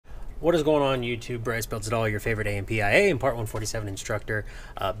What is going on YouTube? Bryce Builds It All, your favorite AMPIA and Part 147 instructor.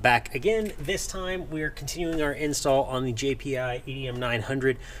 Back again. This time we are continuing our install on the JPI EDM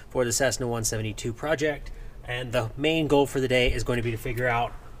 900 for the Cessna 172 project. And the main goal for the day is going to be to figure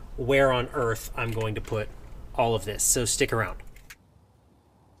out where on earth I'm going to put all of this. So stick around.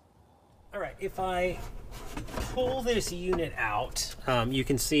 All right, if I pull this unit out, you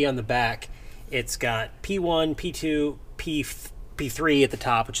can see on the back it's got P1, P2, P3 at the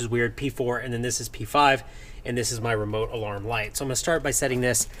top, which is weird, P4, and then this is P5, and this is my remote alarm light. So I'm going to start by setting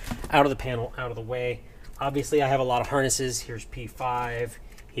this out of the panel, out of the way. Obviously, I have a lot of harnesses. Here's P5,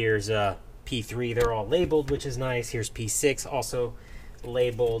 here's P3. They're all labeled, which is nice. Here's P6, also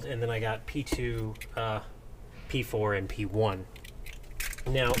labeled, and then I got P2, P4, and P1.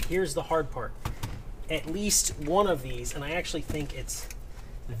 Now, here's the hard part. At least one of these, and I actually think it's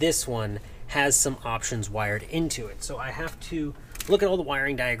this one, has some options wired into it. So I have to look at all the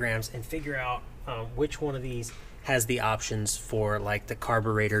wiring diagrams and figure out which one of these has the options for like the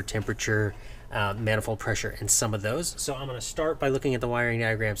carburetor temperature, manifold pressure, and some of those. So I'm going to start by looking at the wiring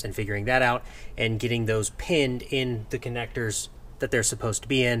diagrams and figuring that out and getting those pinned in the connectors that they're supposed to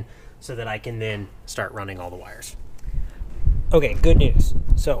be in so that I can then start running all the wires. Okay, good news.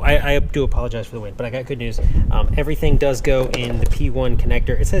 So I do apologize for the wind, but I got good news. Everything does go in the P1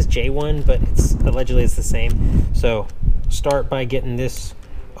 connector. It says J1, but allegedly it's the same. So start by getting this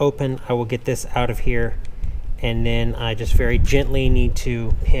open. I will get this out of here, and then I just very gently need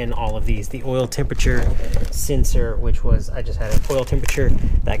to pin all of these. The oil temperature sensor, which was, I just had an oil temperature,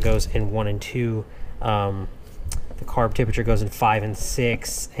 that goes in 1 and 2. The carb temperature goes in 5 and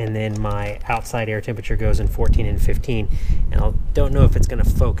 6, and then my outside air temperature goes in 14 and 15. And I don't know if it's going to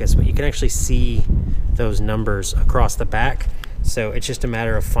focus, but you can actually see those numbers across the back. So it's just a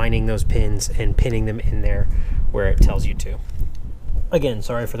matter of finding those pins and pinning them in there where it tells you to. Again,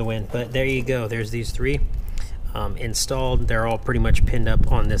 sorry for the wind, but there you go. There's these three installed. They're all pretty much pinned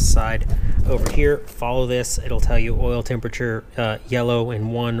up on this side. Over here, follow this. It'll tell you oil temperature, yellow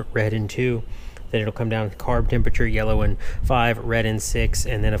in 1, red in 2. Then it'll come down to carb temperature, yellow in 5, red in 6,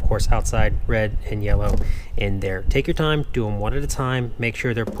 and then of course outside, red and yellow in there. Take your time, do them one at a time, make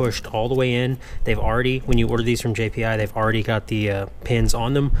sure they're pushed all the way in. They've already, when you order these from JPI, they've already got the pins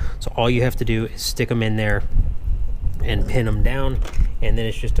on them. So all you have to do is stick them in there and pin them down, and then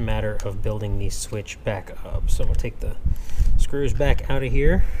it's just a matter of building the switch back up. So we'll take the screws back out of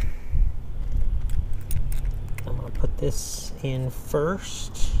here. I'm gonna put this in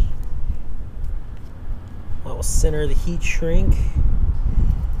first. I will center the heat shrink.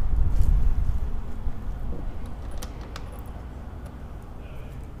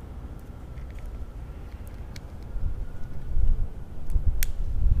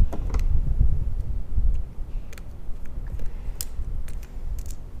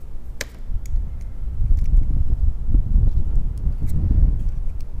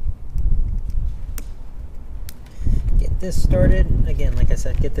 Get this started. Again, like I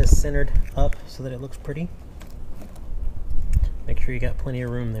said, get this centered up so that it looks pretty. Make sure you got plenty of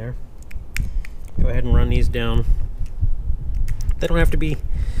room there. Go ahead and run these down. They don't have to be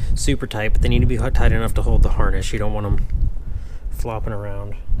super tight, but they need to be tight enough to hold the harness. You don't want them flopping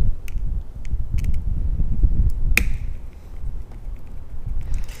around.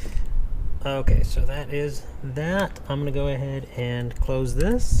 Okay, so that is that. I'm going to go ahead and close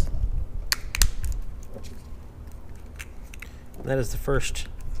this. That is the first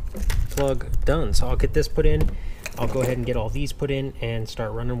plug done. So I'll get this put in. I'll go ahead and get all these put in and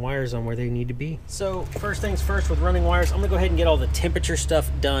start running wires on where they need to be. So first things first with running wires, I'm gonna go ahead and get all the temperature stuff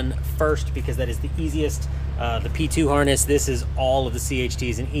done first because that is the easiest. The P2 harness, this is all of the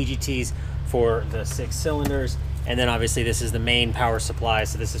CHTs and EGTs for the 6 cylinders. And then obviously this is the main power supply.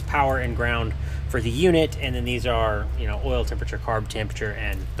 So this is power and ground for the unit. And then these are, you know, oil temperature, carb temperature,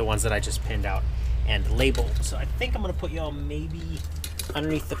 and the ones that I just pinned out and labeled. So I think I'm gonna put y'all maybe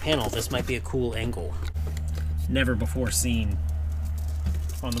underneath the panel. This might be a cool angle. Never before seen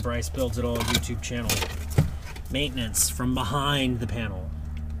on the Bryce Builds It All YouTube channel. Maintenance from behind the panel.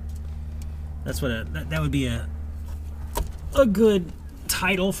 That's what that would be a good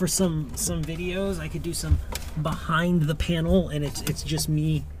title for some videos. I could do some behind the panel, and it's just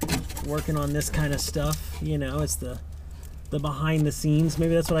me working on this kind of stuff. You know, it's the behind the scenes.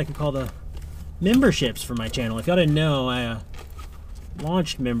 Maybe that's what I could call the memberships for my channel. If y'all didn't know, I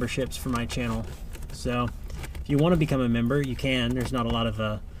launched memberships for my channel. So if you want to become a member, you can. There's not a lot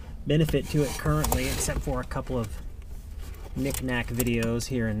of benefit to it currently, except for a couple of knick-knack videos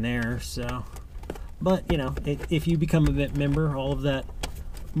here and there. So, but you know, if you become a member, all of that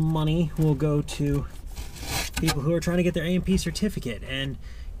money will go to people who are trying to get their AMP certificate. And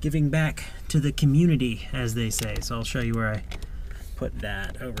giving back to the community, as they say. So I'll show you where I put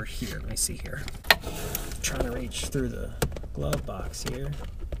that over here. Let me see here. I'm trying to reach through the glove box here.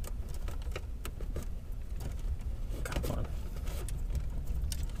 Come on.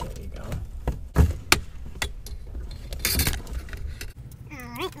 There you go.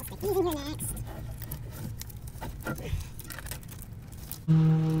 Alright, let's get these in here next.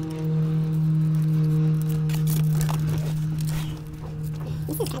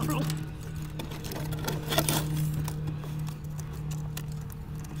 This is kind of hard.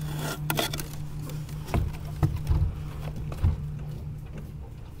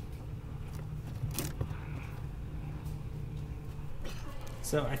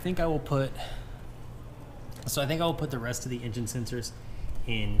 So I think I will put the rest of the engine sensors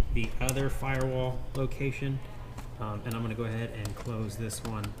in the other firewall location, and I'm going to go ahead and close this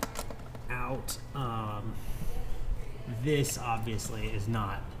one out. This obviously is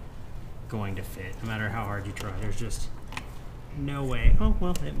not going to fit, no matter how hard you try. There's just no way. Oh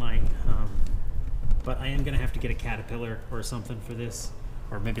well, it might. But I am going to have to get a Caterpillar or something for this,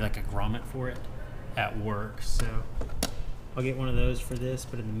 or maybe like a grommet for it at work. So I'll get one of those for this,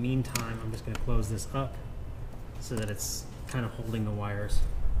 but in the meantime, I'm just going to close this up so that it's kind of holding the wires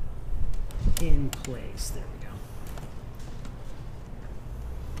in place. There we go.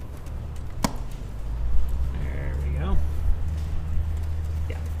 There we go.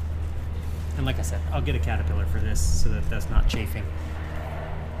 Yeah. And like I said, I'll get a Caterpillar for this so that that's not chafing.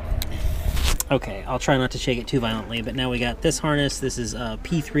 Okay, I'll try not to shake it too violently, but now we got this harness. This is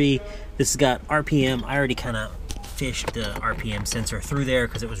P3. This has got RPM. I already kind of fished the RPM sensor through there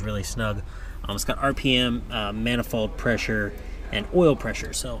because it was really snug. It's got RPM, manifold pressure, and oil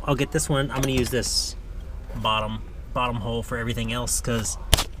pressure. So I'll get this one. I'm going to use this bottom hole for everything else because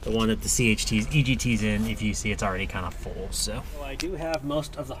the one that the CHT's, EGT's in, if you see, it's already kind of full. So I do have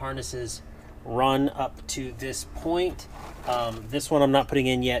most of the harnesses run up to this point. This one I'm not putting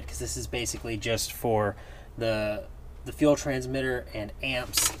in yet because this is basically just for the fuel transmitter and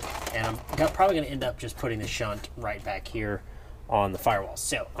amps, and I'm probably going to end up just putting the shunt right back here on the firewall.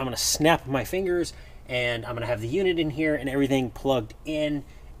 So I'm going to snap my fingers, and I'm going to have the unit in here and everything plugged in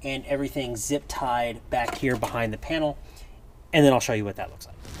and everything zip tied back here behind the panel, and then I'll show you what that looks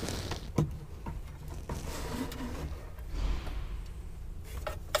like.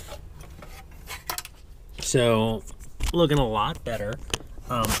 So looking a lot better.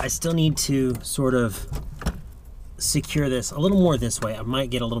 I still need to sort of secure this a little more this way. I might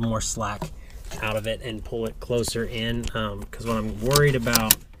get a little more slack out of it and pull it closer in, because what I'm worried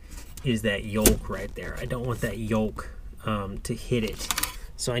about is that yoke right there. I don't want that yoke to hit it.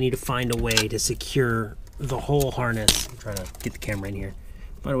 So I need to find a way to secure the whole harness. I'm trying to get the camera in here.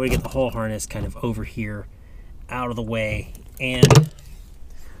 Find a way to get the whole harness kind of over here, out of the way, and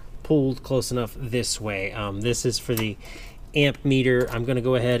pulled close enough this way. This is for the amp meter. I'm going to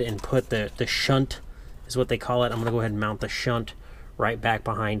go ahead and put the shunt, is what they call it. I'm going to go ahead and mount the shunt right back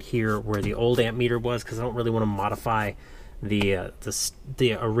behind here where the old amp meter was, because I don't really want to modify the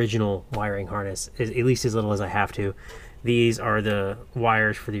original wiring harness, at least as little as I have to. These are the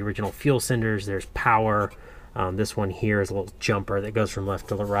wires for the original fuel senders. There's power. This one here is a little jumper that goes from left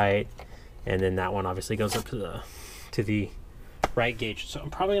to the right, and then that one obviously goes up to the right gauge. So I'm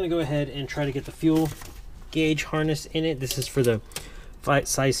probably going to go ahead and try to get the fuel gauge harness in it. This is for the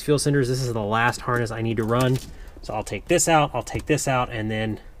size fuel senders. This is the last harness I need to run. So I'll take this out, and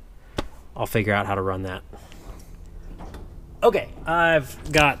then I'll figure out how to run that. Okay,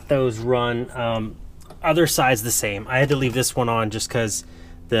 I've got those run. Other side's the same. I had to leave this one on just because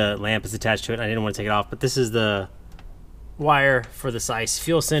the lamp is attached to it and I didn't want to take it off, but this is the wire for the size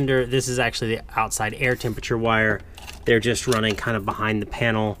fuel sender. This is actually the outside air temperature wire. They're just running kind of behind the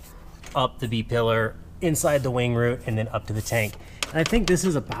panel, up the B-pillar, inside the wing root, and then up to the tank. And I think this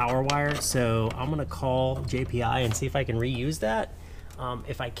is a power wire, so I'm going to call JPI and see if I can reuse that.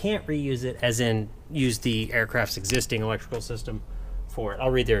 If I can't reuse it, as in use the aircraft's existing electrical system for it,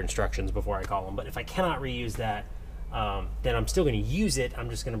 I'll read their instructions before I call them. But if I cannot reuse that, then I'm still going to use it. I'm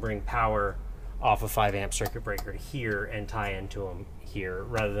just going to bring power off a 5 amp circuit breaker here and tie into them here,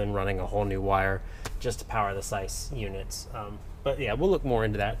 rather than running a whole new wire just to power the SICE units. But yeah, we'll look more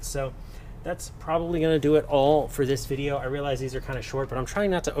into that. So that's probably going to do it all for this video. I realize these are kind of short, but I'm trying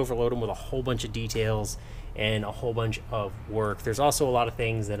not to overload them with a whole bunch of details and a whole bunch of work. There's also a lot of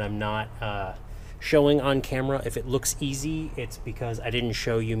things that I'm not showing on camera. If it looks easy, it's because I didn't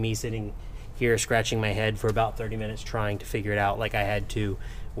show you me sitting here scratching my head for about 30 minutes trying to figure it out like I had to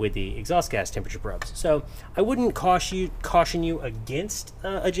with the exhaust gas temperature probes. So I wouldn't caution you against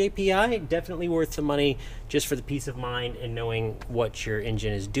a JPI. Definitely worth the money just for the peace of mind and knowing what your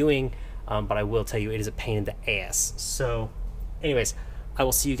engine is doing. But I will tell you, it is a pain in the ass. So anyways, I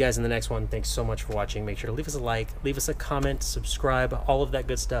will see you guys in the next one. Thanks so much for watching. Make sure to leave us a like, leave us a comment, subscribe, all of that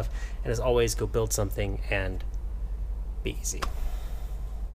good stuff. And as always, go build something and be easy.